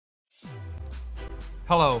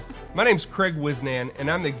Hello, my name's Craig Wisnan,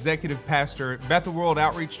 and I'm the executive pastor at Bethel World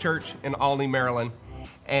Outreach Church in Albany, Maryland.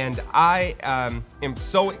 And I am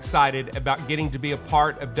so excited about getting to be a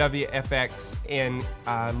part of WFX in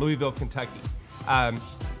Louisville, Kentucky.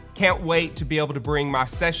 Can't wait to be able to bring my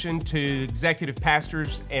session to executive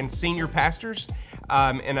pastors and senior pastors.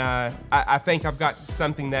 I think I've got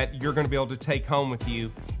something that you're going to be able to take home with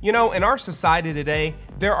you. You know, in our society today,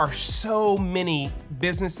 there are so many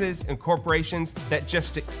businesses and corporations that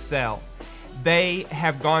just excel. They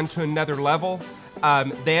have gone to another level.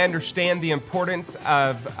 They understand the importance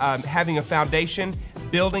of having a foundation,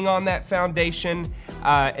 building on that foundation,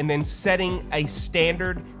 and then setting a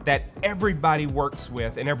standard that everybody works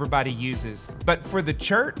with and everybody uses. But for the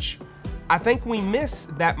church, I think we miss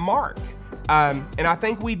that mark. And I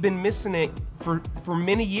think we've been missing it for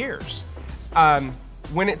many years.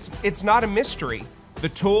 When it's not a mystery. The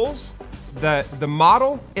tools, the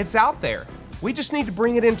model, it's out there. We just need to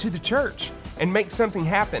bring it into the church and make something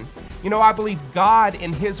happen. You know, I believe God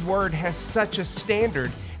in His Word has such a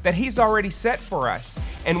standard that He's already set for us.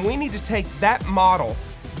 And we need to take that model,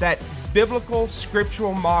 that biblical,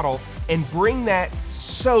 scriptural model, and bring that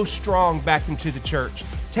so strong back into the church.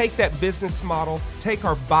 Take that business model, take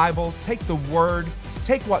our Bible, take the Word,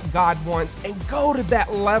 take what God wants, and go to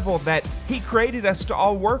that level that He created us to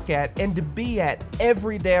all work at and to be at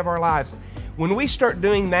every day of our lives. When we start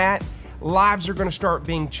doing that, lives are going to start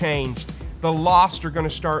being changed. The lost are going to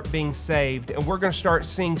start being saved, and we're going to start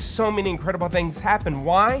seeing so many incredible things happen.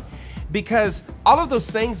 Why? Because all of those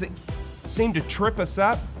things that seem to trip us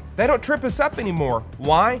up, they don't trip us up anymore.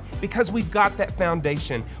 Why? Because we've got that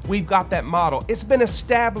foundation. We've got that model. It's been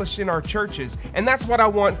established in our churches, and that's what I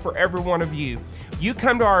want for every one of you. You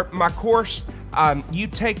come to my course, you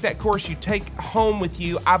take that course, you take home with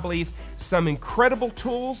you, I believe, some incredible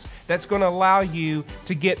tools that's going to allow you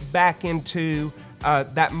to get back into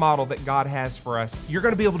that model that God has for us. You're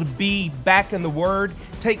going to be able to be back in the Word,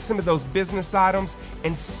 take some of those business items,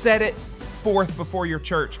 and set it forth before your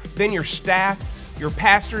church. Then your staff, your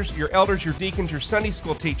pastors, your elders, your deacons, your Sunday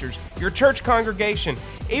school teachers, your church congregation,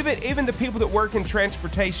 even the people that work in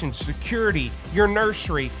transportation, security, your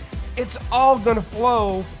nursery, it's all going to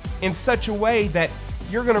flow in such a way that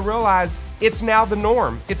you're going to realize it's now the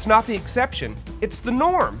norm. It's not the exception. It's the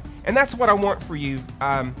norm. And that's what I want for you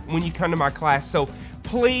when you come to my class. So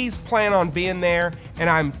please plan on being there. And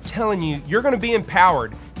I'm telling you, you're going to be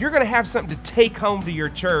empowered. You're going to have something to take home to your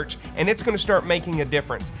church, and it's going to start making a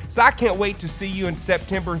difference. So I can't wait to see you in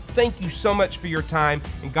September. Thank you so much for your time,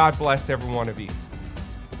 and God bless every one of you.